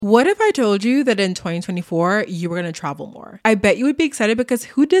What if I told you that in 2024, you were going to travel more? I bet you would be excited because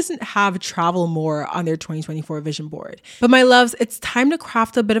who doesn't have travel more on their 2024 vision board? But my loves, it's time to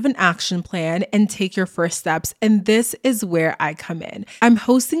craft a bit of an action plan and take your first steps. And this is where I come in. I'm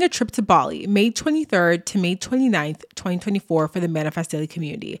hosting a trip to Bali, May 23rd to May 29th, 2024 for the Manifest Daily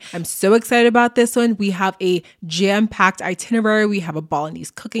community. I'm so excited about this one. We have a jam-packed itinerary. We have a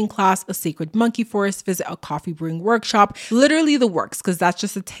Balinese cooking class, a sacred monkey forest visit, a coffee brewing workshop, literally the works, because that's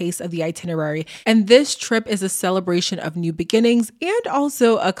just a taste of the itinerary. And this trip is a celebration of new beginnings and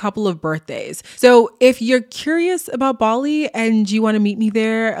also a couple of birthdays. So if you're curious about Bali and you want to meet me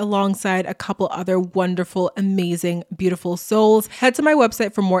there alongside a couple other wonderful, amazing, beautiful souls, head to my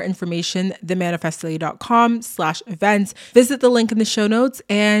website for more information, themanifestdaily.com/events. Visit the link in the show notes.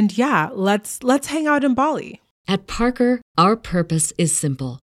 And yeah, let's hang out in Bali. At Parker, our purpose is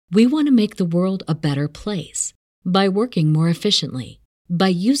simple. We want to make the world a better place by working more efficiently, by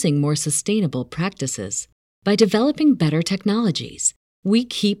using more sustainable practices, by developing better technologies. We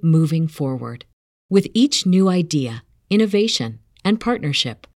keep moving forward. With each new idea, innovation, and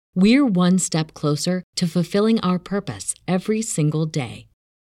partnership, we're one step closer to fulfilling our purpose every single day.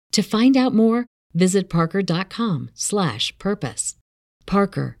 To find out more, visit parker.com/purpose.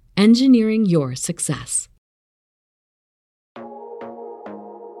 Parker, engineering your success.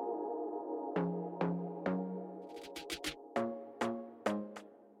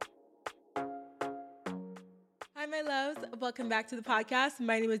 Hi, my loves. Welcome back to the podcast.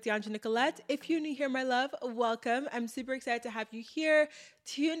 My name is DeAndre Nicolette. If you're new here, my love, welcome. I'm super excited to have you here,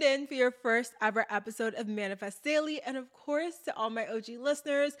 tuned in for your first ever episode of Manifest Daily. And of course, to all my OG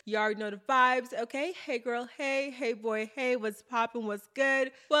listeners, you already know the vibes, okay? Hey girl, hey boy, hey, what's poppin', what's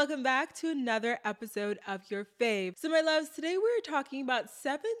good? Welcome back to another episode of your fave. So my loves, today we're talking about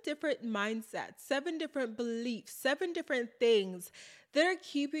 7 different mindsets, 7 different beliefs, 7 different things that are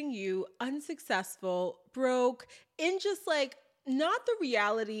keeping you unsuccessful, broke, in just like not the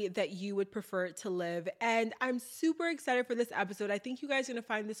reality that you would prefer to live. And I'm super excited for this episode. I think you guys are going to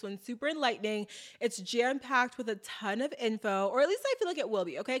find this one super enlightening. It's jam-packed with a ton of info, or at least I feel like it will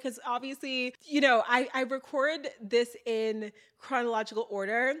be, okay? Because obviously, I record this in chronological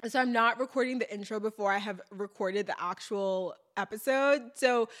order. So I'm not recording the intro before I have recorded the actual episode.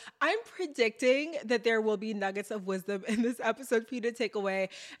 So I'm predicting that there will be nuggets of wisdom in this episode for you to take away.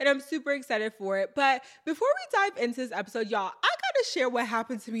 And I'm super excited for it. But before we dive into this episode, y'all, I gotta share what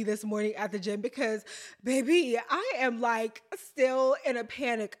happened to me this morning at the gym because, baby, I am like still in a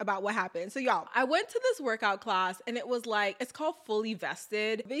panic about what happened. So y'all, I went to this workout class and it was like, it's called Fully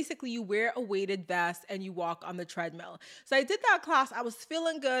Vested. Basically, you wear a weighted vest and you walk on the treadmill. So I did that class. I was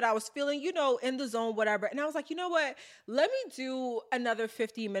feeling good. I was feeling, in the zone, whatever. And I was like, you know what? Let me do another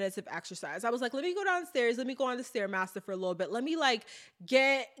 15 minutes of exercise. I was like, let me go downstairs. Let me go on the Stairmaster for a little bit. Let me like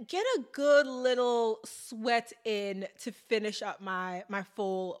get a good little sweat in to finish up my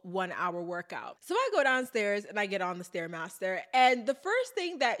full 1 hour workout. So I go downstairs and I get on the Stairmaster. And the first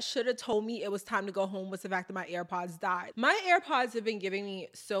thing that should have told me it was time to go home was the fact that my AirPods died. My AirPods have been giving me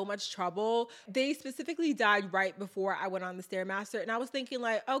so much trouble. They specifically died right before I went on the Stairmaster. And I was thinking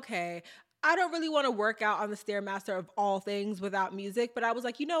like, okay, I don't really want to work out on the Stairmaster of all things without music, but I was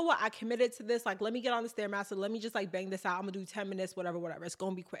like, you know what? I committed to this. Like, let me get on the Stairmaster. Let me just like bang this out. I'm gonna do 10 minutes, whatever. It's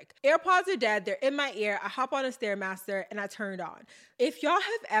gonna be quick. AirPods are dead. They're in my ear. I hop on a Stairmaster and I turned on. If y'all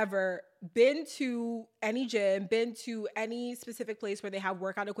have ever been to any gym, been to any specific place where they have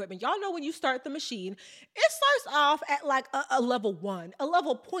workout equipment, y'all know when you start the machine, it starts off at like a level 1, a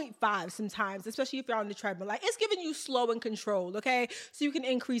level 0.5 sometimes, especially if you're on the treadmill. Like it's giving you slow and controlled, okay? So you can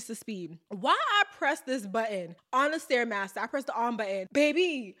increase the speed. While I press this button on the Stairmaster, I press the on button,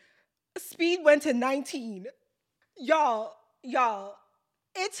 baby, speed went to 19. Y'all,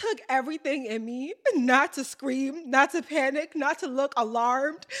 it took everything in me not to scream, not to panic, not to look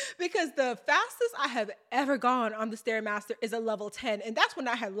alarmed, because the fastest I have ever gone on the Stairmaster is a level 10. And that's when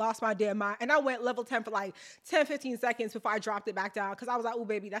I had lost my damn mind. And I went level 10 for like 10, 15 seconds before I dropped it back down because I was like, oh,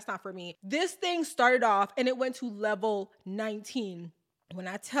 baby, that's not for me. This thing started off and it went to level 19. When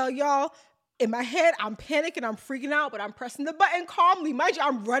I tell y'all, in my head, I'm panicking, I'm freaking out, but I'm pressing the button calmly. Mind you,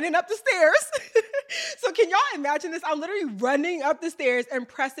 I'm running up the stairs. So can y'all imagine this? I'm literally running up the stairs and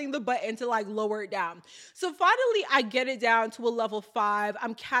pressing the button to like lower it down. So finally, I get it down to a level 5.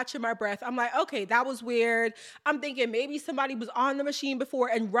 I'm catching my breath. I'm like, okay, that was weird. I'm thinking maybe somebody was on the machine before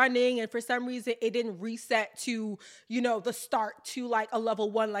and running, and for some reason, it didn't reset to, the start to like a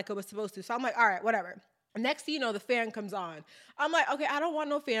level 1 like it was supposed to. So I'm like, all right, whatever. Next thing you know, the fan comes on. I'm like, okay, I don't want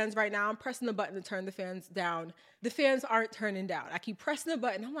no fans right now. I'm pressing the button to turn the fans down. The fans aren't turning down. I keep pressing the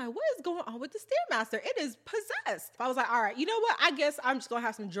button. I'm like, what is going on with the Stairmaster? It is possessed. I was like, all right, you know what? I guess I'm just going to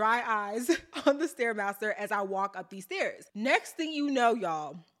have some dry eyes on the Stairmaster as I walk up these stairs. Next thing you know,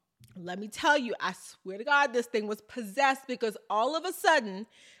 y'all, let me tell you, I swear to God, this thing was possessed because all of a sudden,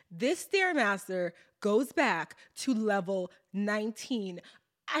 this Stairmaster goes back to level 19.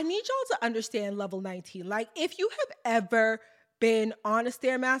 I need y'all to understand level 19. Like, if you have ever been on a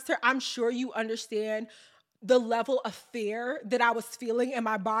Stairmaster, I'm sure you understand the level of fear that I was feeling in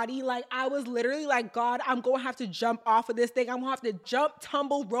my body. Like, I was literally like, God, I'm going to have to jump off of this thing. I'm going to have to jump,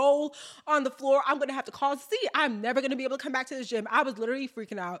 tumble, roll on the floor. I'm going to have to call C. I'm never going to be able to come back to this gym. I was literally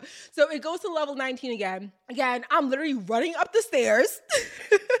freaking out. So it goes to level 19 again. Again, I'm literally running up the stairs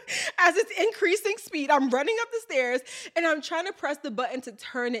as it's increasing speed. I'm running up the stairs and I'm trying to press the button to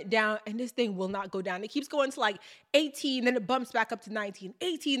turn it down, and this thing will not go down. It keeps going to like 18, then it bumps back up to 19,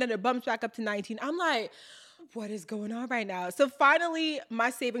 18, then it bumps back up to 19. I'm like, what is going on right now? So finally, my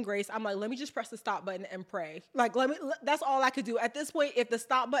saving grace, I'm like, let me just press the stop button and pray. Like, that's all I could do. At this point, if the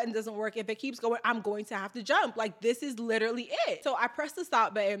stop button doesn't work, if it keeps going, I'm going to have to jump. Like, this is literally it. So I press the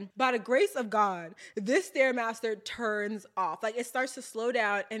stop button. By the grace of God, this Stairmaster turns off. Like, it starts to slow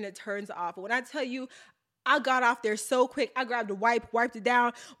down and it turns off. When I tell you, I got off there so quick. I grabbed a wipe, wiped it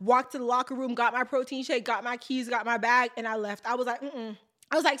down, walked to the locker room, got my protein shake, got my keys, got my bag, and I left. I was like,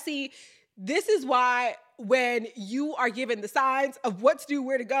 I was like, see, this is why when you are given the signs of what to do,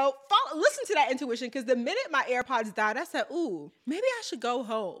 where to go, listen to that intuition. Because the minute my AirPods died, I said, ooh, maybe I should go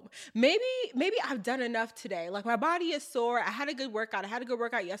home. Maybe I've done enough today. Like, my body is sore. I had a good workout. I had a good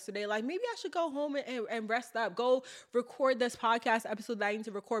workout yesterday. Like, maybe I should go home and rest up. Go record this podcast episode that I need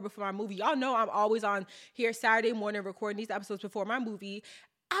to record before my movie. Y'all know I'm always on here Saturday morning recording these episodes before my movie.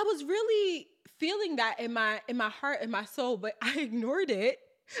 I was really feeling that in my heart and my soul, but I ignored it.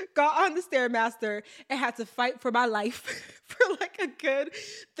 Got on the Stairmaster and had to fight for my life for like a good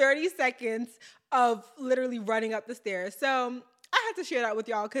 30 seconds of literally running up the stairs. So I had to share that with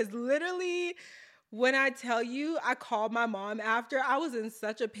y'all because literally when I tell you, I called my mom after, I was in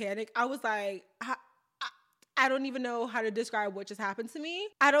such a panic. I was like, I don't even know how to describe what just happened to me.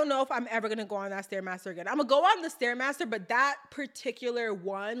 I don't know if I'm ever going to go on that Stairmaster again. I'm going to go on the Stairmaster, but that particular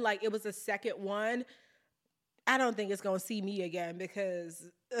one, like it was the second one, I don't think it's going to see me again because,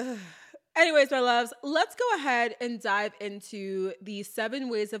 Anyways, my loves, let's go ahead and dive into the 7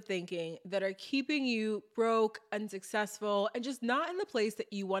 ways of thinking that are keeping you broke, unsuccessful, and just not in the place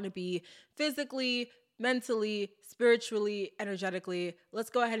that you want to be physically, mentally, spiritually, energetically. Let's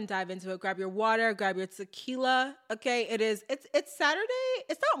go ahead and dive into it. Grab your water, grab your tequila. Okay, it's Saturday.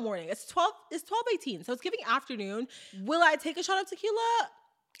 It's not morning. It's 12:18. So it's giving afternoon. Will I take a shot of tequila?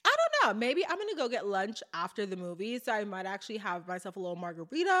 I don't know. Maybe I'm going to go get lunch after the movie. So I might actually have myself a little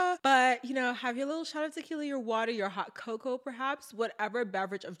margarita. But, have your little shot of tequila, your water, your hot cocoa, perhaps, whatever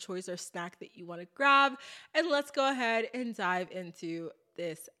beverage of choice or snack that you want to grab. And let's go ahead and dive into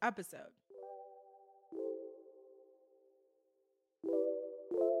this episode.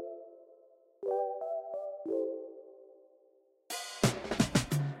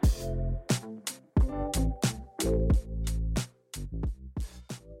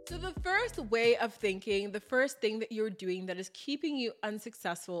 The first way of thinking, the first thing that you're doing that is keeping you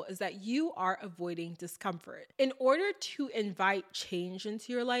unsuccessful is that you are avoiding discomfort. In order to invite change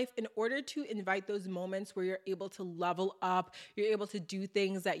into your life, in order to invite those moments where you're able to level up, you're able to do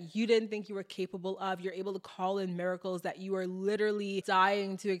things that you didn't think you were capable of, you're able to call in miracles that you are literally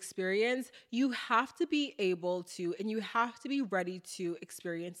dying to experience, you have to be able to, and you have to be ready to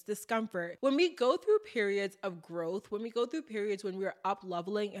experience discomfort. When we go through periods of growth, when we go through periods when we're up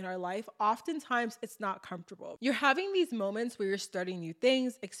leveling in our life, oftentimes it's not comfortable. You're having these moments where you're starting new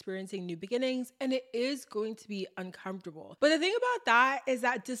things, experiencing new beginnings, and it is going to be uncomfortable. But the thing about that is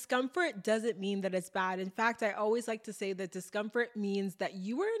that discomfort doesn't mean that it's bad. In fact, I always like to say that discomfort means that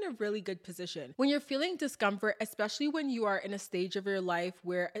you are in a really good position. When you're feeling discomfort, especially when you are in a stage of your life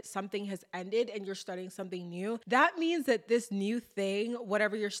where something has ended and you're starting something new, that means that this new thing,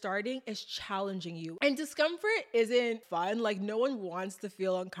 whatever you're starting, is challenging you. And discomfort isn't fun. Like, no one wants to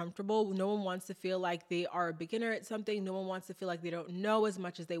feel uncomfortable. No one wants to feel like they are a beginner at something. No one wants to feel like they don't know as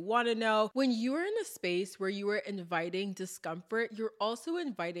much as they want to know. When you are in a space where you are inviting discomfort, you're also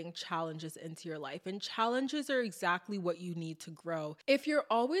inviting challenges into your life. And challenges are exactly what you need to grow. If you're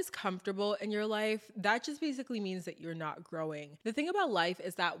always comfortable in your life, that just basically means that you're not growing. The thing about life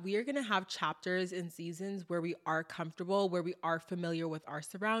is that we are going to have chapters and seasons where we are comfortable, where we are familiar with our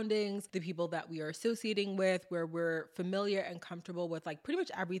surroundings, the people that we are associating with, where we're familiar and comfortable with like pretty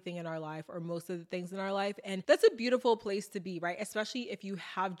much everything in our life or most of the things in our life. And that's a beautiful place to be, right? Especially if you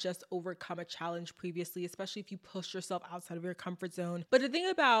have just overcome a challenge previously, especially if you push yourself outside of your comfort zone. But the thing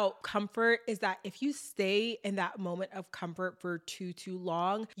about comfort is that if you stay in that moment of comfort for too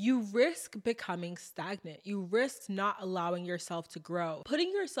long, you risk becoming stagnant. You risk not allowing yourself to grow.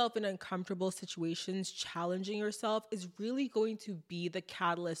 Putting yourself in uncomfortable situations, challenging yourself is really going to be the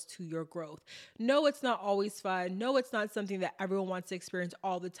catalyst to your growth. No, it's not always fun. No, it's not something that everyone wants to experience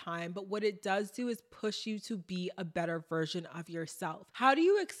all the time. But what it does do is push you to be a better version of yourself. How do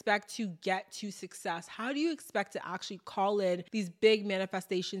you expect to get to success? How do you expect to actually call in these big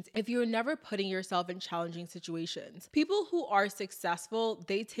manifestations if you're never putting yourself in challenging situations? People who are successful,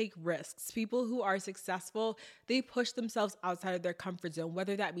 they take risks. People who are successful, they push themselves outside of their comfort zone,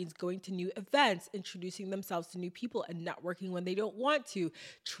 whether that means going to new events, introducing themselves to new people and networking when they don't want to,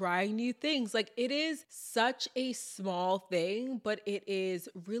 trying new things. Like, it is such a small thing, but it is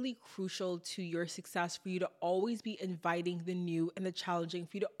really crucial to your success for you to always be inviting the new and the challenging,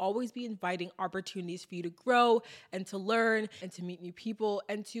 for you to always be inviting opportunities for you to grow and to learn and to meet new people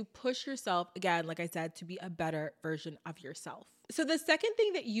and to push yourself, again, like I said, to be a better version of yourself. So the second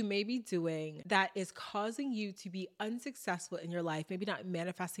thing that you may be doing that is causing you to be unsuccessful in your life, maybe not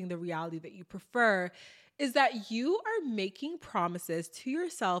manifesting the reality that you prefer, is that you are making promises to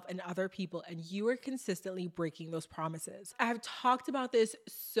yourself and other people, and you are consistently breaking those promises. I have talked about this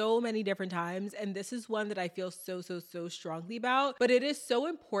so many different times, and this is one that I feel so strongly about, but it is so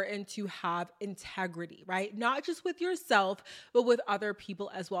important to have integrity, right? Not just with yourself, but with other people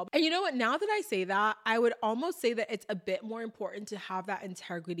as well. And you know what? Now that I say that, I would almost say that it's a bit more important to have that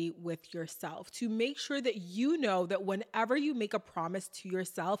integrity with yourself, to make sure that you know that whenever you make a promise to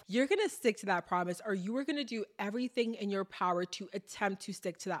yourself, you're going to stick to that promise, or you are going to do everything in your power to attempt to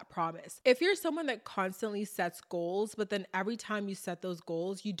stick to that promise. If you're someone that constantly sets goals, but then every time you set those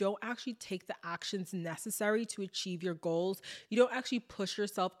goals, you don't actually take the actions necessary to achieve your goals, you don't actually push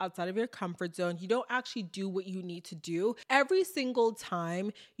yourself outside of your comfort zone, you don't actually do what you need to do. Every single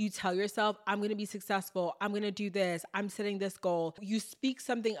time you tell yourself, I'm going to be successful, I'm going to do this, I'm setting this goal, you speak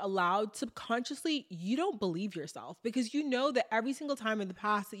something aloud, subconsciously, you don't believe yourself, because you know that every single time in the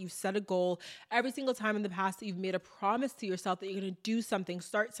past that you've set a goal, every single time in the past that you've made a promise to yourself that you're going to do something,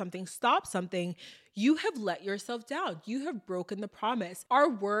 start something, stop something, you have let yourself down. You have broken the promise. Our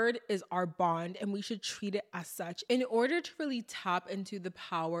word is our bond, and we should treat it as such. In order to really tap into the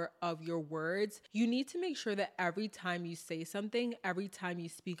power of your words, you need to make sure that every time you say something, every time you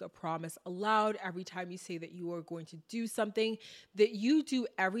speak a promise aloud, every time you say that you are going to do something, that you do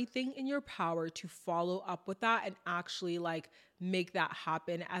everything in your power to follow up with that and actually make that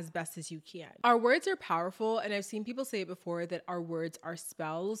happen as best as you can. Our words are powerful, and I've seen people say it before that our words are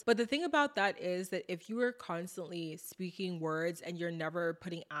spells. But the thing about that is that if you are constantly speaking words and you're never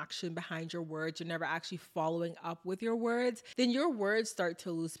putting action behind your words, you're never actually following up with your words, then your words start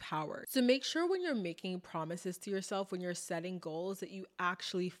to lose power. So make sure when you're making promises to yourself, when you're setting goals, that you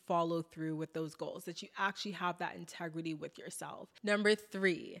actually follow through with those goals, that you actually have that integrity with yourself. Number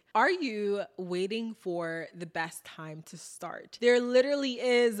 3, are you waiting for the best time to start? There literally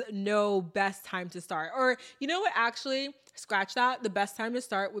is no best time to start. Or you know what, actually, scratch that. The best time to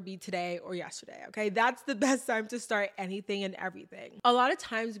start would be today or yesterday, okay? That's the best time to start anything and everything. A lot of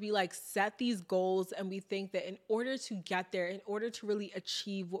times we set these goals and we think that in order to get there, in order to really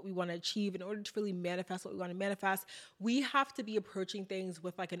achieve what we want to achieve, in order to really manifest what we want to manifest, we have to be approaching things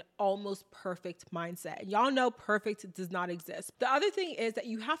with an almost perfect mindset. And y'all know perfect does not exist. The other thing is that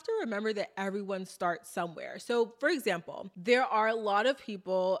you have to remember that everyone starts somewhere. So for example, there are a lot of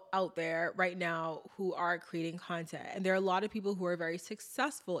people out there right now who are creating content, and there are a lot of people who are very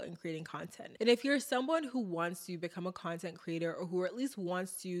successful in creating content. And if you're someone who wants to become a content creator, or who at least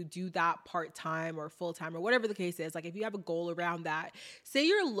wants to do that part-time or full-time or whatever the case is, if you have a goal around that, say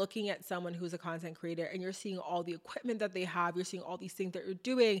you're looking at someone who's a content creator and you're seeing all the equipment that they have, you're seeing all these things that you're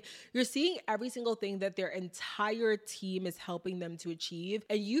doing, you're seeing every single thing that their entire team is helping them to achieve,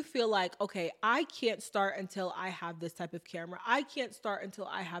 and you feel like, okay, I can't start until I have this type of camera. I can't start until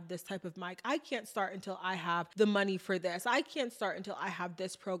I have this type of mic. I can't start until I have the money for this. I can't start until I have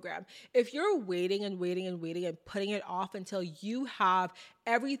this program. If you're waiting and putting it off until you have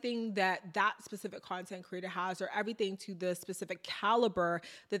everything that that specific content creator has, or everything to the specific caliber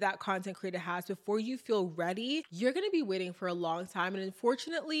that that content creator has before you feel ready, you're going to be waiting for a long time. And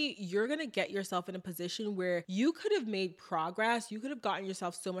unfortunately, you're going to get yourself in a position where you could have made progress. You could have gotten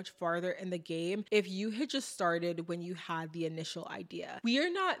yourself so much farther in the game if you had just started when you had the initial idea. We are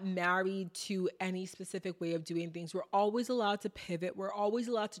not married to any specific way of doing things. We're always allowed to pivot. We're always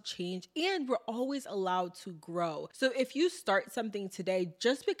allowed to change, and we're always allowed to grow. So if you start something today,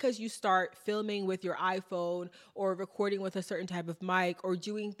 just because you start filming with your iPhone or recording with a certain type of mic or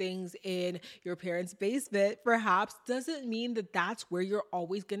doing things in your parents' basement, perhaps, doesn't mean that that's where you're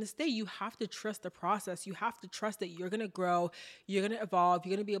always going to stay. You have to trust the process. You have to trust that you're going to grow, you're going to evolve,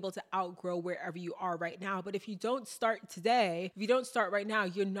 you're going to be able to outgrow wherever you are right now. But if you don't start today, if you don't start right now,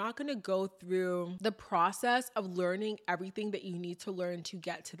 you're not going to go through the process of learning everything that you need to learn to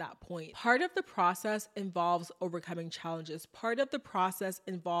get to that point. Part of the process involves overcoming challenges. Part of the process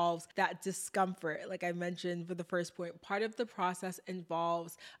involves that discomfort, like I mentioned for the first point. Part of the process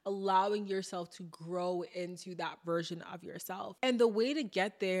involves allowing yourself to grow into that version of yourself. And the way to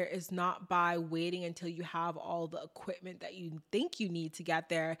get there is not by waiting until you have all the equipment that you think you need to get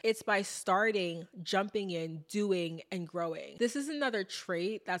there. It's by starting, jumping in, doing, and growing. This is another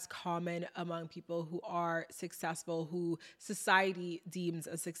trait that's common among people who are successful, who society deems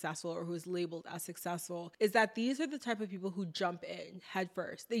as successful or who is labeled as successful, is that these are the type of people who jump in head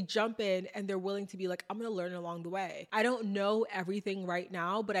first. They jump in and they're willing to be like, I'm going to learn along the way. I don't know everything right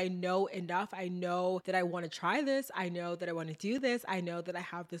now, but I know enough. I know that I want to try this. I know that I want to do this. I know that I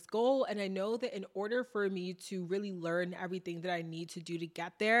have this goal. And I know that in order for me to really learn everything that I need to do to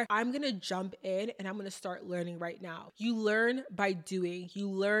get there, I'm going to jump in and I'm going to start learning right now. You learn by doing. You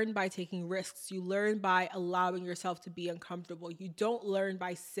learn by taking risks. You learn by allowing yourself to be uncomfortable. You don't learn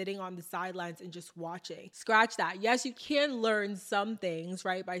by sitting on the sidelines and just watching. Scratch that. Yes, you can learn some things,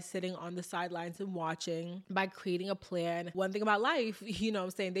 right? By sitting on the sidelines and watching, by creating a plan. One thing about life, you know what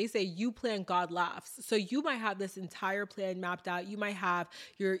I'm saying? They say you plan, God laughs. So you might have this entire plan mapped out. You might have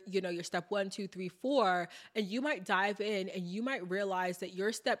your step 1, 2, 3, 4, and you might dive in and you might realize that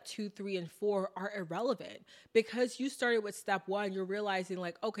your step 2, 3, and 4 are irrelevant because you started with step 1. You're realizing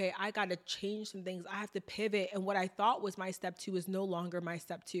like, okay, I got to change some things. I have to pivot. And what I thought was my step 2 is no longer my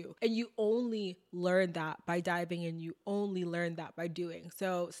step 2. And you only learn that by diving in. You only learn that by doing.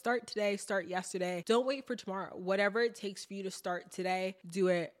 So start today, start yesterday. Don't wait for tomorrow. Whatever it takes for you to start today, do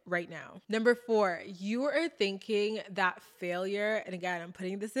it right now. Number 4, you are thinking that failure, and again, I'm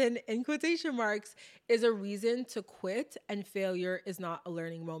putting this in quotation marks, is a reason to quit and failure is not a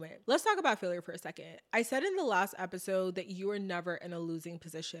learning moment. Let's talk about failure for a second. I said in the last episode that you are never in a losing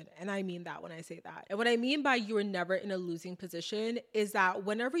position. And I mean that when I say that. And what I mean by you are never in a losing position is that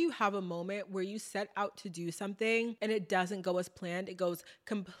whenever you have a moment where you set out to do something and it doesn't go as planned, it goes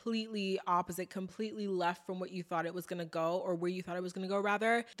completely opposite, completely left from what you thought it was going to go or where you thought it was going to go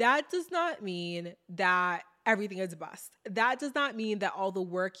rather, that does not mean that everything is a bust. That does not mean that all the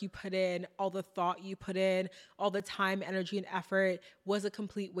work you put in, all the thought you put in, all the time, energy, and effort was a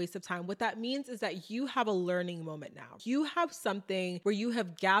complete waste of time. What that means is that you have a learning moment now. You have something where you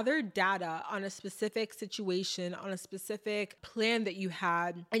have gathered data on a specific situation, on a specific plan that you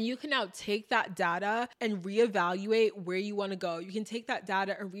had, and you can now take that data and reevaluate where you want to go. You can take that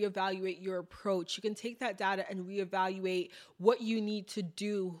data and reevaluate your approach. You can take that data and reevaluate what you need to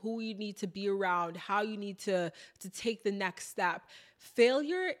do, who you need to be around, how you need to take the next step.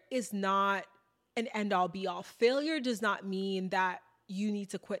 Failure is not an end all be all. Failure does not mean that you need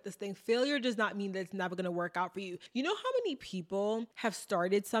to quit this thing. Failure does not mean that it's never going to work out for you. You know how many people have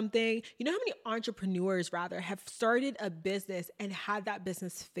started something? You know how many entrepreneurs rather have started a business and had that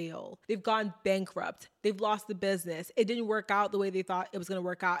business fail? They've gone bankrupt. They've lost the business. It didn't work out the way they thought it was going to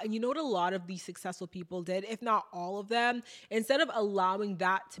work out. And you know what a lot of these successful people did, if not all of them, instead of allowing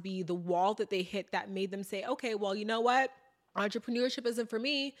that to be the wall that they hit that made them say, okay, well, you know what? Entrepreneurship isn't for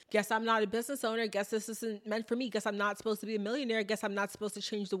me. Guess I'm not a business owner. Guess this isn't meant for me. Guess I'm not supposed to be a millionaire. Guess I'm not supposed to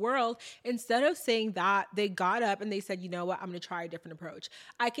change the world. Instead of saying that, they got up and they said, you know what? I'm going to try a different approach.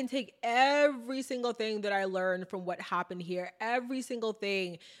 I can take every single thing that I learned from what happened here, every single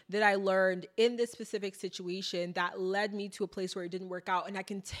thing that I learned in this specific situation that led me to a place where it didn't work out. And I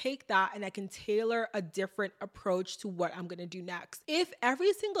can take that and I can tailor a different approach to what I'm going to do next. If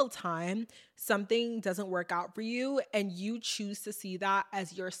every single time something doesn't work out for you and you choose to see that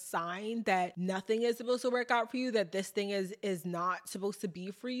as your sign that nothing is supposed to work out for you, that this thing is not supposed to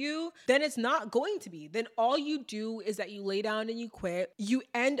be for you, then it's not going to be. Then all you do is that you lay down and you quit. You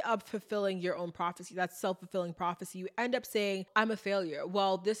end up fulfilling your own prophecy. That's self-fulfilling prophecy. You end up saying, I'm a failure.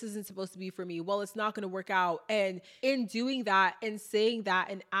 Well, this isn't supposed to be for me. Well, it's not going to work out. And in doing that and saying that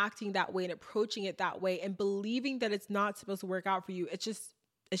and acting that way and approaching it that way and believing that it's not supposed to work out for you,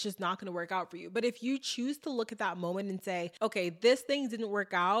 it's just not going to work out for you. But if you choose to look at that moment and say, okay, this thing didn't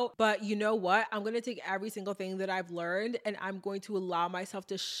work out, but you know what? I'm going to take every single thing that I've learned and I'm going to allow myself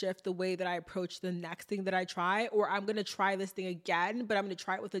to shift the way that I approach the next thing that I try, or I'm going to try this thing again, but I'm going to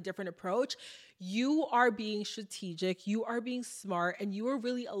try it with a different approach. You are being strategic, you are being smart, and you are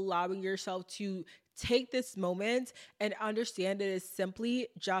really allowing yourself to take this moment and understand it is simply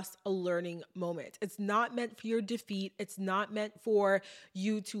just a learning moment. It's not meant for your defeat. It's not meant for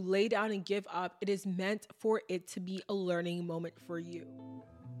you to lay down and give up. It is meant for it to be a learning moment for you.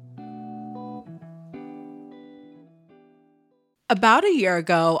 About a year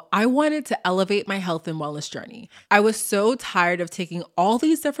ago, I wanted to elevate my health and wellness journey. I was so tired of taking all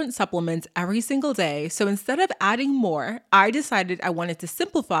these different supplements every single day, so instead of adding more, I decided I wanted to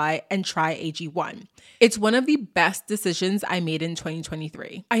simplify and try AG1. It's one of the best decisions I made in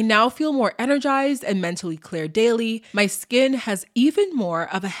 2023. I now feel more energized and mentally clear daily. My skin has even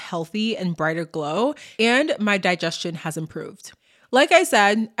more of a healthy and brighter glow, and my digestion has improved. Like I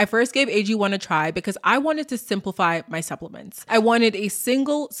said, I first gave AG1 a try because I wanted to simplify my supplements. I wanted a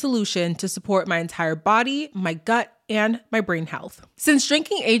single solution to support my entire body, my gut, and my brain health. Since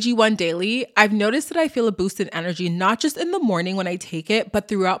drinking AG1 daily, I've noticed that I feel a boost in energy, not just in the morning when I take it, but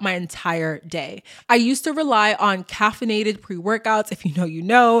throughout my entire day. I used to rely on caffeinated pre-workouts, if you know, you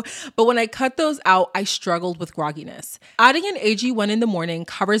know, but when I cut those out, I struggled with grogginess. Adding an AG1 in the morning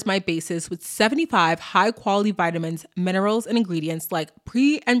covers my bases with 75 high-quality vitamins, minerals, and ingredients like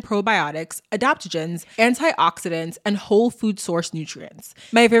pre- and probiotics, adaptogens, antioxidants, and whole food source nutrients.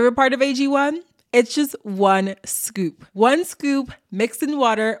 My favorite part of AG1? It's just one scoop. One scoop mixed in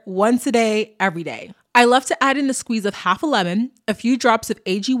water once a day, every day. I love to add in a squeeze of half a lemon, a few drops of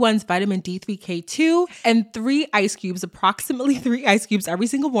AG1's vitamin D3K2, and 3 ice cubes, approximately 3 ice cubes every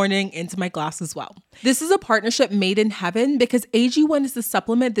single morning into my glass as well. This is a partnership made in heaven because AG1 is the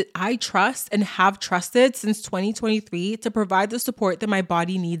supplement that I trust and have trusted since 2023 to provide the support that my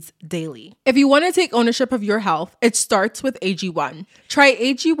body needs daily. If you want to take ownership of your health, it starts with AG1. Try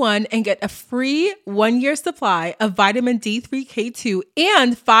AG1 and get a free 1-year supply of vitamin D3K2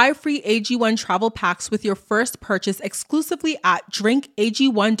 and 5 free AG1 travel packs with your first purchase exclusively at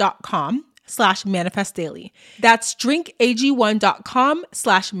drinkag1.com/manifestdaily. That's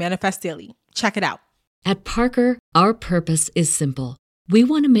drinkag1.com/manifestdaily. Check it out. At Parker, our purpose is simple. We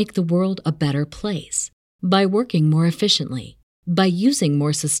want to make the world a better place by working more efficiently, by using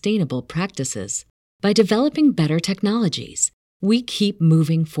more sustainable practices, by developing better technologies. We keep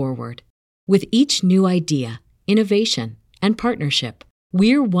moving forward. With each new idea, innovation, and partnership,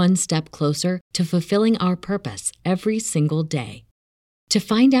 we're one step closer to fulfilling our purpose every single day. To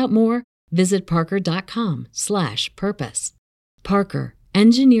find out more, visit parker.com/purpose. Parker,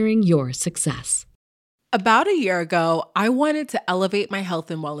 engineering your success. About a year ago, I wanted to elevate my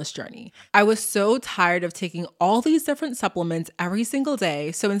health and wellness journey. I was so tired of taking all these different supplements every single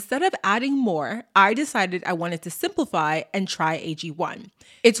day, so instead of adding more, I decided I wanted to simplify and try AG1.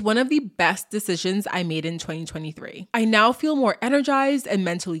 It's one of the best decisions I made in 2023. I now feel more energized and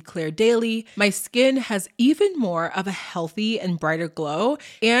mentally clear daily. My skin has even more of a healthy and brighter glow,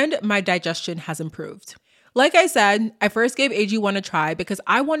 and my digestion has improved. Like I said, I first gave AG1 a try because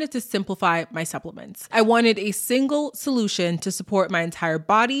I wanted to simplify my supplements. I wanted a single solution to support my entire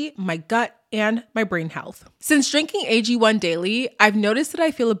body, my gut, and my brain health. Since drinking AG1 daily, I've noticed that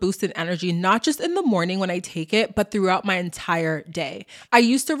I feel a boost in energy, not just in the morning when I take it, but throughout my entire day. I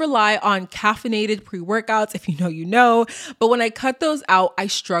used to rely on caffeinated pre-workouts, if you know, you know, but when I cut those out, I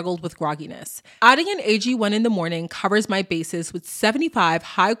struggled with grogginess. Adding an AG1 in the morning covers my bases with 75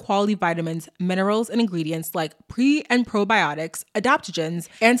 high-quality vitamins, minerals, and ingredients like pre- and probiotics, adaptogens,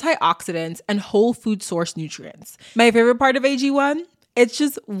 antioxidants, and whole food source nutrients. My favorite part of AG1? It's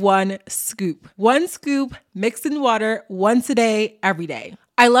just one scoop. One scoop mixed in water once a day, every day.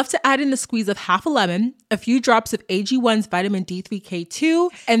 I love to add in a squeeze of half a lemon, a few drops of AG1's vitamin D3K2,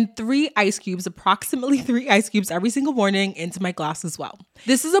 and 3 ice cubes, approximately 3 ice cubes every single morning into my glass as well.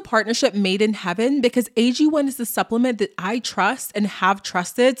 This is a partnership made in heaven because AG1 is the supplement that I trust and have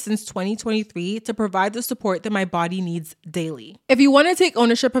trusted since 2023 to provide the support that my body needs daily. If you want to take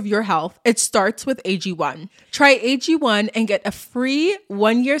ownership of your health, it starts with AG1. Try AG1 and get a free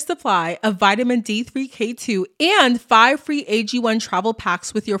 1-year supply of vitamin D3K2 and 5 free AG1 travel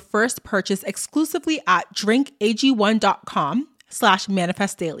packs with your first purchase exclusively at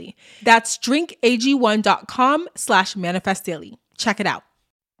drinkag1.com/manifestdaily. That's drinkag1.com/manifestdaily. Check it out.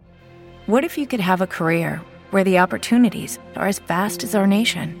 What if you could have a career where the opportunities are as vast as our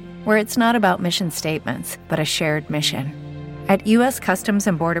nation, where it's not about mission statements, but a shared mission? At U.S. Customs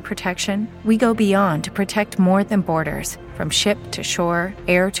and Border Protection, we go beyond to protect more than borders. From ship to shore,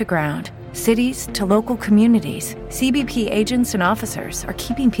 air to ground, cities to local communities, CBP agents and officers are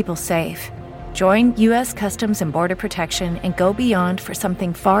keeping people safe. Join U.S. Customs and Border Protection and go beyond for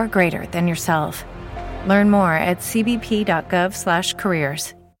something far greater than yourself. Learn more at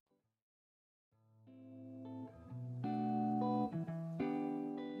cbp.gov/careers.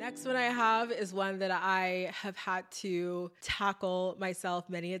 Next one I have is one that I have had to tackle myself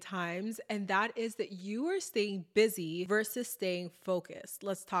many a times, and that is that you are staying busy versus staying focused.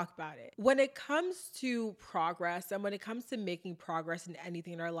 Let's talk about it. When it comes to progress and when it comes to making progress in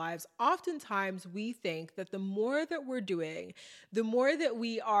anything in our lives, oftentimes we think that the more that we're doing, the more that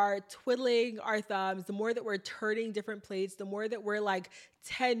we are twiddling our thumbs, the more that we're turning different plates, the more that we're like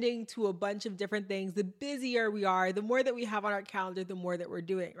tending to a bunch of different things, the busier we are, the more that we have on our calendar, the more that we're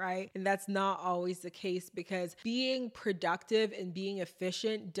doing, right? And that's not always the case, because being productive and being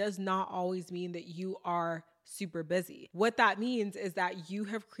efficient does not always mean that you are super busy. What that means is that you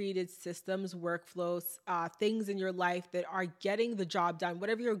have created systems, workflows, things in your life that are getting the job done.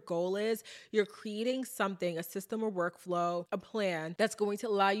 Whatever your goal is, you're creating something, a system or workflow, a plan that's going to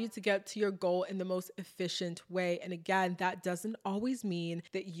allow you to get to your goal in the most efficient way. And again, that doesn't always mean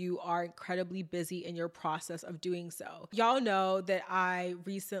that you are incredibly busy in your process of doing so. Y'all know that I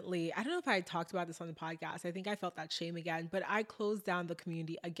don't know if I talked about this on the podcast. I think I felt that shame again, but I closed down the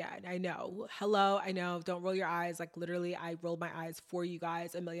community again. I know. Hello, I know. Don't roll your eyes. Like literally, I rolled my eyes for you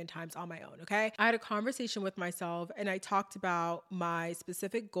guys a million times on my own, okay? I had a conversation with myself and I talked about my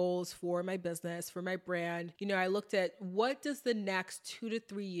specific goals for my business, for my brand. You know, I looked at what does the next 2 to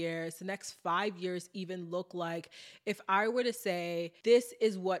 3 years, the next 5 years even look like if I were to say, this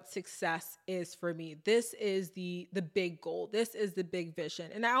is what success is for me. This is the big goal. This is the big vision.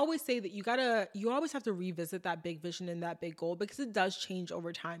 And I always say that you always have to revisit that big vision and that big goal, because it does change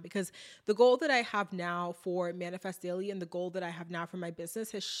over time. Because the goal that I have now for Manifest Daily and the goal that I have now for my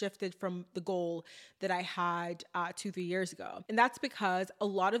business has shifted from the goal that I had 2-3 years ago. And that's because a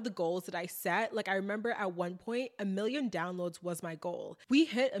lot of the goals that I set, like I remember at one point, 1 million downloads was my goal. We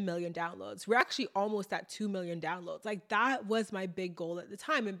hit 1 million downloads. We're actually almost at 2 million downloads. Like that was my big goal at the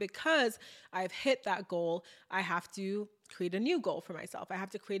time. And because I've hit that goal, I have to create a new goal for myself. I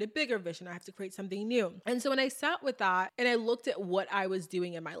have to create a bigger vision. I have to create something new. And so when I sat with that and I looked at what I was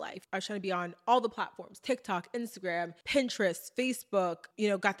doing in my life, I was trying to be on all the platforms, TikTok, Instagram, Pinterest, Facebook,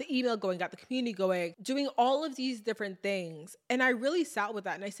 got the email going, got the community going, doing all of these different things. And I really sat with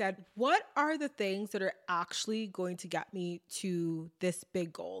that and I said, what are the things that are actually going to get me to this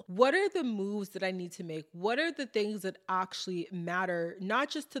big goal? What are the moves that I need to make? What are the things that actually matter, not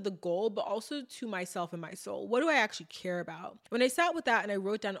just to the goal, but also to myself and my soul? What do I actually care about? When I sat with that and I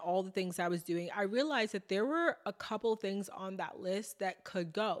wrote down all the things I was doing, I realized that there were a couple things on that list that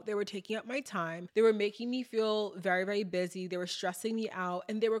could go. They were taking up my time. They were making me feel very, very busy. They were stressing me out,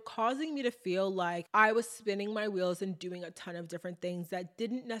 and they were causing me to feel like I was spinning my wheels and doing a ton of different things that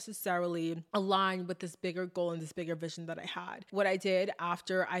didn't necessarily align with this bigger goal and this bigger vision that I had. What I did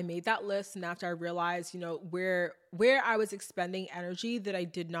after I made that list and after I realized, where I was expending energy that I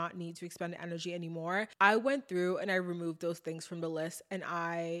did not need to expend energy anymore, I went through and I removed those things from the list, and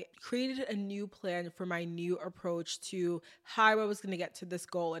I created a new plan for my new approach to how I was going to get to this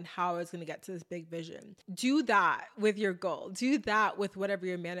goal and how I was going to get to this big vision. Do that with your goal. Do that with whatever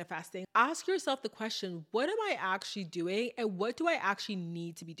you're manifesting. Ask yourself the question, what am I actually doing and what do I actually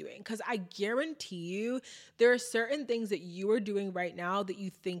need to be doing? Because I guarantee you there are certain things that you are doing right now that you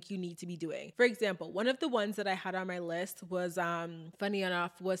think you need to be doing. For example, one of the ones that I had on my list was, funny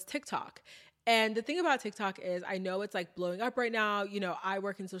enough, was TikTok. And the thing about TikTok is I know it's like blowing up right now. I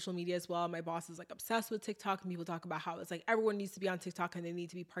work in social media as well. My boss is like obsessed with TikTok, and people talk about how it's like everyone needs to be on TikTok and they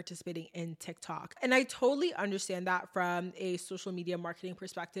need to be participating in TikTok. And I totally understand that from a social media marketing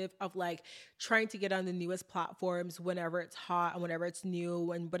perspective of like trying to get on the newest platforms whenever it's hot and whenever it's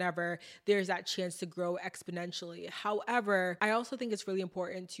new and whenever there's that chance to grow exponentially. However, I also think it's really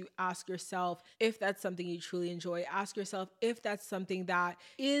important to ask yourself if that's something you truly enjoy. Ask yourself if that's something that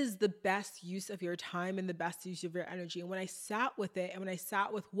is the best use of your time and the best use of your energy. And when I sat with it and when I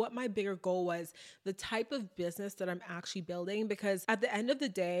sat with what my bigger goal was, the type of business that I'm actually building, because at the end of the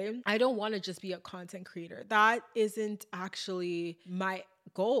day, I don't want to just be a content creator. That isn't actually my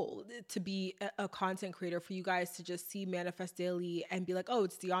goal to be a content creator, for you guys to just see Manifest Daily and be like, oh,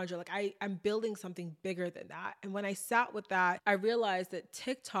 it's DeAndre. Like I'm building something bigger than that. And when I sat with that, I realized that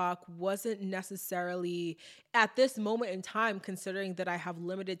TikTok wasn't necessarily at this moment in time, considering that I have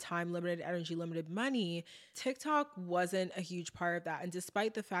limited time, limited energy, limited money, TikTok wasn't a huge part of that. And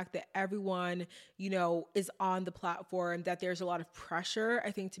despite the fact that everyone, is on the platform, that there's a lot of pressure,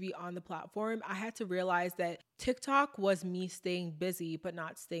 I think, to be on the platform, I had to realize that TikTok was me staying busy, but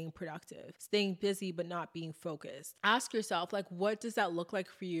not staying productive, staying busy, but not being focused. Ask yourself, like, what does that look like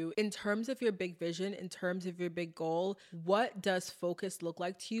for you in terms of your big vision, in terms of your big goal? What does focus look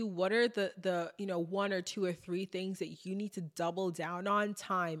like to you? What are the one or two or three things that you need to double down on?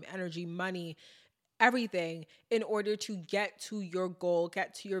 Time, energy, money, everything, in order to get to your goal,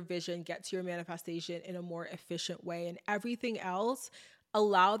 get to your vision, get to your manifestation in a more efficient way. And everything else,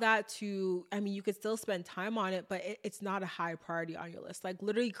 allow that to, you could still spend time on it, but it's not a high priority on your list. Like,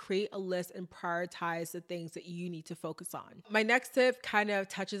 literally create a list and prioritize the things that you need to focus on. My next tip kind of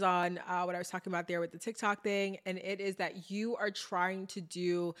touches on what I was talking about there with the TikTok thing. And it is that you are trying to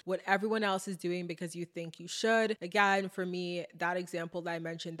do what everyone else is doing because you think you should. Again, for me, that example that I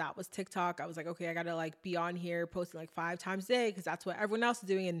mentioned, that was TikTok. I was like, okay, I gotta be on here posting 5 times a day because that's what everyone else is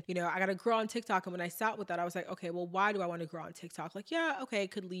doing. And, I gotta grow on TikTok. And when I sat with that, I was like, okay, well, why do I want to grow on TikTok? Okay,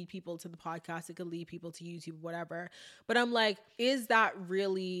 it could lead people to the podcast, it could lead people to YouTube, whatever. But I'm like, is that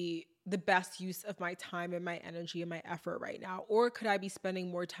really the best use of my time and my energy and my effort right now? Or could I be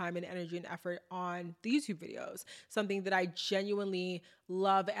spending more time and energy and effort on the YouTube videos? Something that I genuinely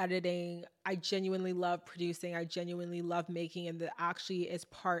love editing, I genuinely love producing, I genuinely love making, and that actually is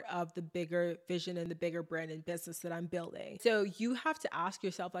part of the bigger vision and the bigger brand and business that I'm building. So you have to ask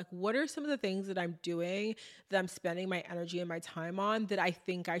yourself, what are some of the things that I'm doing, that I'm spending my energy and my time on, that I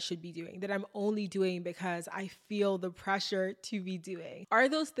think I should be doing, that I'm only doing because I feel the pressure to be doing? Are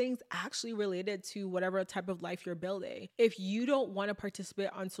those things actually related to whatever type of life you're building? If you don't want to participate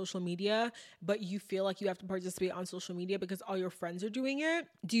on social media, but you feel like you have to participate on social media because all your friends are doing it,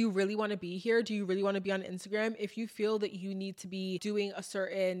 do you really want to be here? Do you really want to be on Instagram? If you feel that you need to be doing a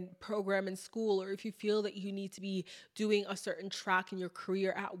certain program in school, or if you feel that you need to be doing a certain track in your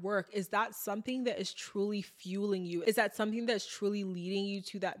career at work, is that something that is truly fueling you? Is that something that's truly leading you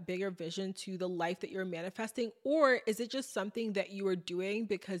to that bigger vision, to the life that you're manifesting? Or is it just something that you are doing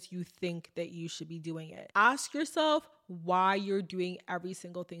because you think that you should be doing it? Ask yourself why you're doing every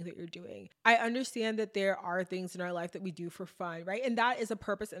single thing that you're doing. I understand that there are things in our life that we do for fun, right? And that is a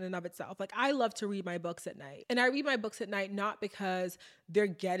purpose in and of itself. I love to read my books at night. And I read my books at night not because they're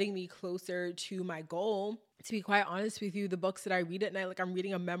getting me closer to my goal. To be quite honest with you, the books that I read at night, I'm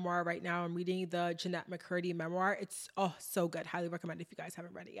reading a memoir right now. I'm reading the Jeanette McCurdy memoir. It's so good. Highly recommend if you guys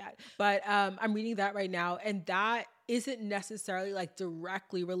haven't read it yet. But I'm reading that right now. And that isn't necessarily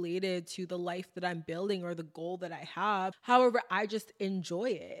directly related to the life that I'm building or the goal that I have. However, I just enjoy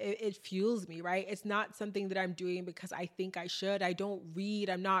it. It fuels me, right? It's not something that I'm doing because I think I should. I don't read.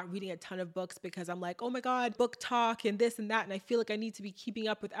 I'm not reading a ton of books because I'm like, oh my God, book talk and this and that. And I feel like I need to be keeping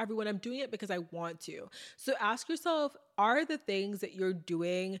up with everyone. I'm doing it because I want to. So ask yourself, are the things that you're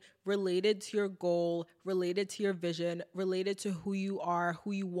doing related to your goal, related to your vision, related to who you are,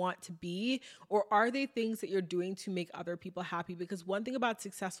 who you want to be? Or are they things that you're doing to make other people happy? Because one thing about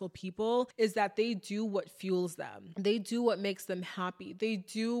successful people is that they do what fuels them. They do what makes them happy. They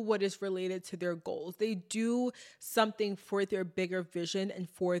do what is related to their goals. They do something for their bigger vision and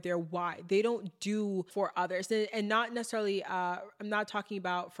for their why. They don't do for others. And not necessarily, I'm not talking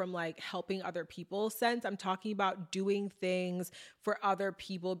about from helping other people sense. I'm talking about doing things for other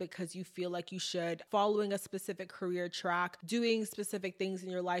people because you feel like you should, following a specific career track, doing specific things in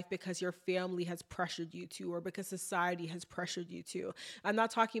your life because your family has pressured you to, or because society has pressured you to. I'm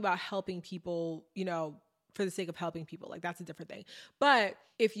not talking about helping people, for the sake of helping people. That's a different thing. But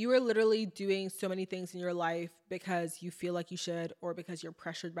if you are literally doing so many things in your life because you feel like you should, or because you're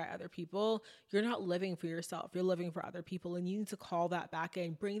pressured by other people, you're not living for yourself. You're living for other people. And you need to call that back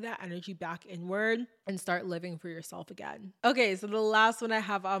in, bring that energy back inward, and start living for yourself again. Okay, so the last one I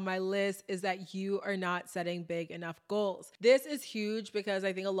have on my list is that you are not setting big enough goals. This is huge because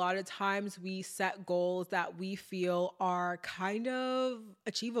I think a lot of times we set goals that we feel are kind of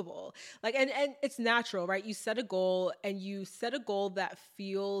achievable. And it's natural, right? You set a goal, and you set a goal that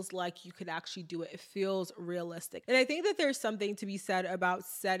feels like you could actually do it. It feels realistic. And I think that there's something to be said about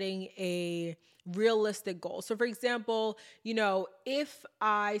setting a realistic goal. So for example, if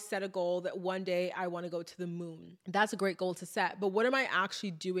I set a goal that one day I want to go to the moon, that's a great goal to set. But what am I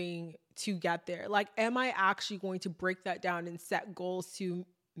actually doing to get there? Am I actually going to break that down and set goals to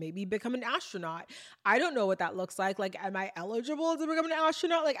maybe become an astronaut. I don't know what that looks like. Like, am I eligible to become an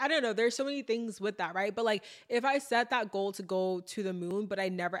astronaut? Like, I don't know. There's so many things with that, right? But like, if I set that goal to go to the moon, but I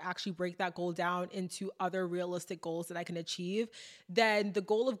never actually break that goal down into other realistic goals that I can achieve, then the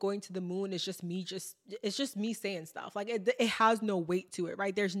goal of going to the moon is just me, it's just me saying stuff. Like, it has no weight to it,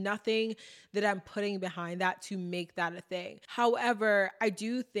 right? There's nothing that I'm putting behind that to make that a thing. However, I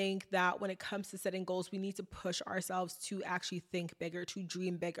do think that when it comes to setting goals, we need to push ourselves to actually think bigger, to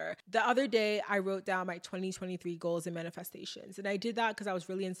dream bigger. The other day, I wrote down my 2023 goals and manifestations. And I did that because I was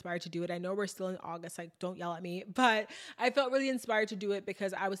really inspired to do it. I know we're still in August, like don't yell at me, but I felt really inspired to do it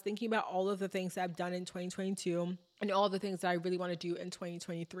because I was thinking about all of the things that I've done in 2022 and all the things that I really want to do in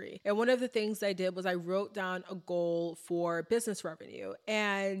 2023. And one of the things I did was I wrote down a goal for business revenue,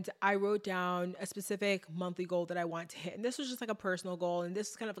 and I wrote down a specific monthly goal that I want to hit. And this was just like a personal goal, and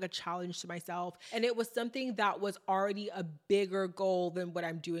this is kind of like a challenge to myself. And it was something that was already a bigger goal than what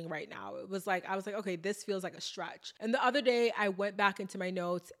I'm doing right now. It was like, I was like, okay, this feels like a stretch. And the other day I went back into my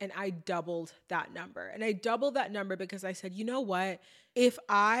notes and I doubled that number. And I doubled that number because I said, you know what? If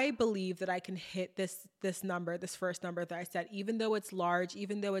I believe that I can hit this number, this first number that I said, even though it's large,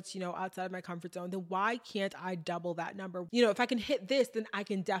 even though it's, outside of my comfort zone, then why can't I double that number? If I can hit this, then I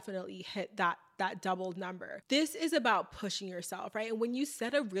can definitely hit that doubled number. This is about pushing yourself, right? And when you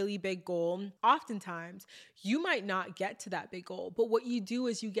set a really big goal, oftentimes you might not get to that big goal, but what you do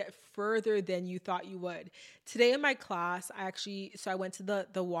is you get further than you thought you would. Today in my class, I went to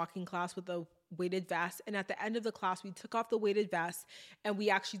the walking class with the weighted vest. And at the end of the class, we took off the weighted vest and we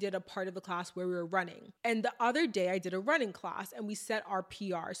actually did a part of the class where we were running. And the other day I did a running class and we set our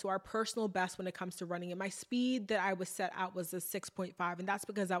PR. So our personal best when it comes to running. And my speed that I was set at was a 6.5. And that's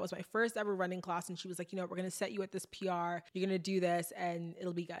because that was my first ever running class. And she was like, we're going to set you at this PR. You're going to do this and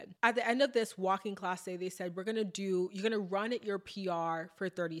it'll be good. At the end of this walking class day, they said, you're going to run at your PR for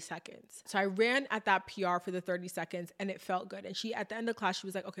 30 seconds. So I ran at that PR for the 30 seconds and it felt good. And at the end of the class, she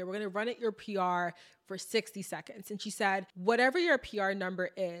was like, okay, we're going to run at your PR for 60 seconds. And she said, whatever your PR number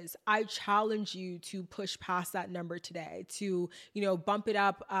is, I challenge you to push past that number today, to, bump it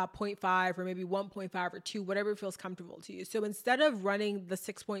up 0.5 or maybe 1.5 or 2, whatever feels comfortable to you. So instead of running the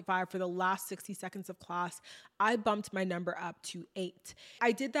 6.5 for the last 60 seconds of class, I bumped my number up to 8.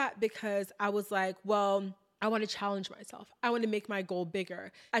 I did that because I was like, well, I want to challenge myself. I want to make my goal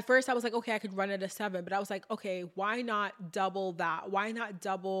bigger. At first I was like, okay, I could run at a 7, but I was like, okay, why not double that? Why not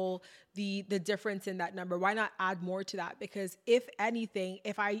double the difference in that number? Why not add more to that? Because if anything,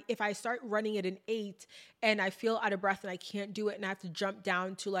 if I start running at an 8 and I feel out of breath and I can't do it and I have to jump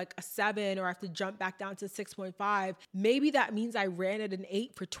down to like a 7 or I have to jump back down to 6.5, maybe that means I ran at an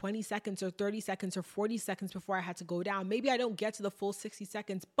 8 for 20 seconds or 30 seconds or 40 seconds before I had to go down. Maybe I don't get to the full 60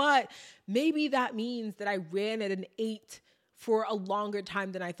 seconds, but maybe that means that I ran at an 8 for a longer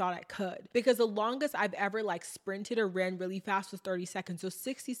time than I thought I could. Because the longest I've ever sprinted or ran really fast was 30 seconds. So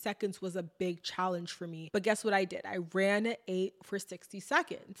 60 seconds was a big challenge for me. But guess what I did? I ran at 8 for 60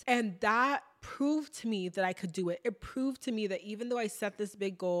 seconds. And that proved to me that I could do it. It proved to me that even though I set this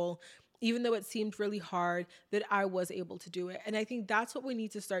big goal, even though it seemed really hard, that I was able to do it. And I think that's what we need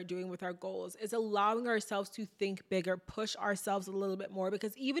to start doing with our goals, is allowing ourselves to think bigger, push ourselves a little bit more,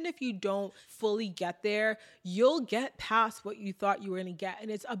 because even if you don't fully get there, you'll get past what you thought you were going to get. And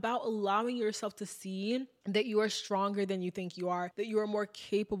it's about allowing yourself to see that you are stronger than you think you are, that you are more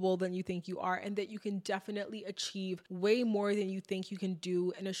capable than you think you are, and that you can definitely achieve way more than you think you can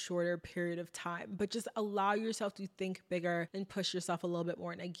do in a shorter period of time. But just allow yourself to think bigger and push yourself a little bit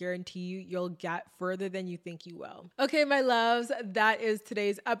more. And I guarantee you'll get further than you think you will. Okay, my loves, that is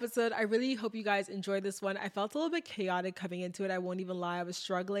today's episode. I really hope you guys enjoyed this one. I felt a little bit chaotic coming into it. I won't even lie. I was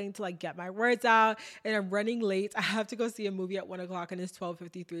struggling to get my words out and I'm running late. I have to go see a movie at 1 o'clock and it's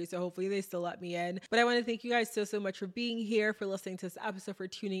 12:53. So hopefully they still let me in. But I want to thank you guys so much for being here, for listening to this episode, for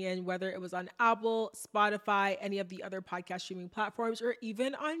tuning in, whether it was on Apple, Spotify, any of the other podcast streaming platforms, or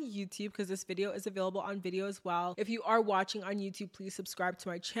even on YouTube, because this video is available on video as well. If you are watching on YouTube, please subscribe to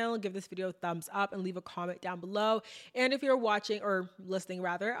my channel, give this video a thumbs up, and leave a comment down below. And if you're watching or listening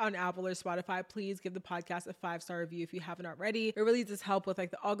rather on Apple or Spotify, please give the podcast a 5-star review if you haven't already. It really does help with the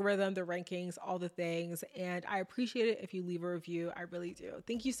algorithm, the rankings, all the things. And I appreciate it if you leave a review. I really do.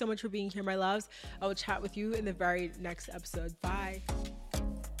 Thank you so much for being here, my loves. I will chat with you in the very next episode. Bye.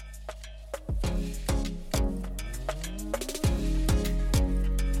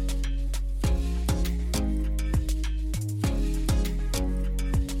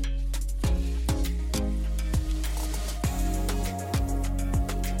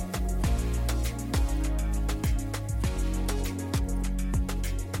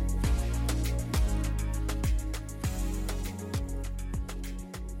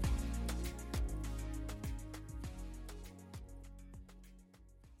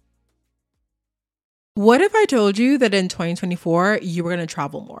 What if I told you that in 2024, you were going to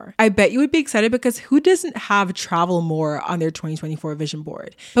travel more? I bet you would be excited because who doesn't have travel more on their 2024 vision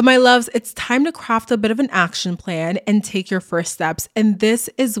board? But my loves, it's time to craft a bit of an action plan and take your first steps. And this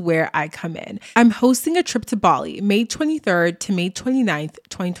is where I come in. I'm hosting a trip to Bali, May 23rd to May 29th,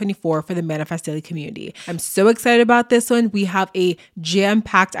 2024 for the Manifest Daily community. I'm so excited about this one. We have a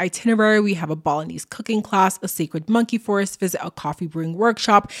jam-packed itinerary. We have a Balinese cooking class, a sacred monkey forest visit, a coffee brewing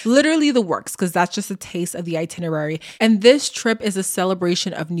workshop, literally the works, because that's just a taste of the itinerary. And this trip is a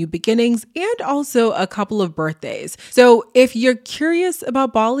celebration of new beginnings and also a couple of birthdays. So if you're curious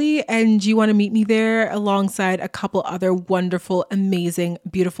about Bali and you want to meet me there alongside a couple other wonderful, amazing,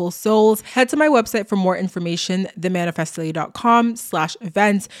 beautiful souls, head to my website for more information,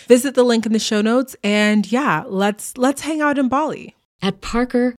 themanifestdaily.com/events. Visit the link in the show notes. And yeah, let's hang out in Bali. At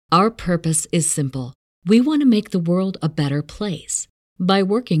Parker, our purpose is simple. We want to make the world a better place by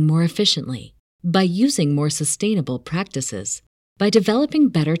working more efficiently, by using more sustainable practices, by developing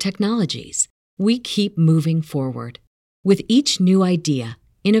better technologies. We keep moving forward. With each new idea,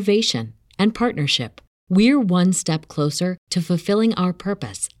 innovation, and partnership, we're one step closer to fulfilling our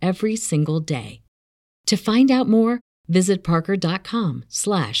purpose every single day. To find out more, visit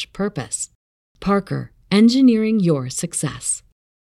parker.com/purpose. Parker, engineering your success.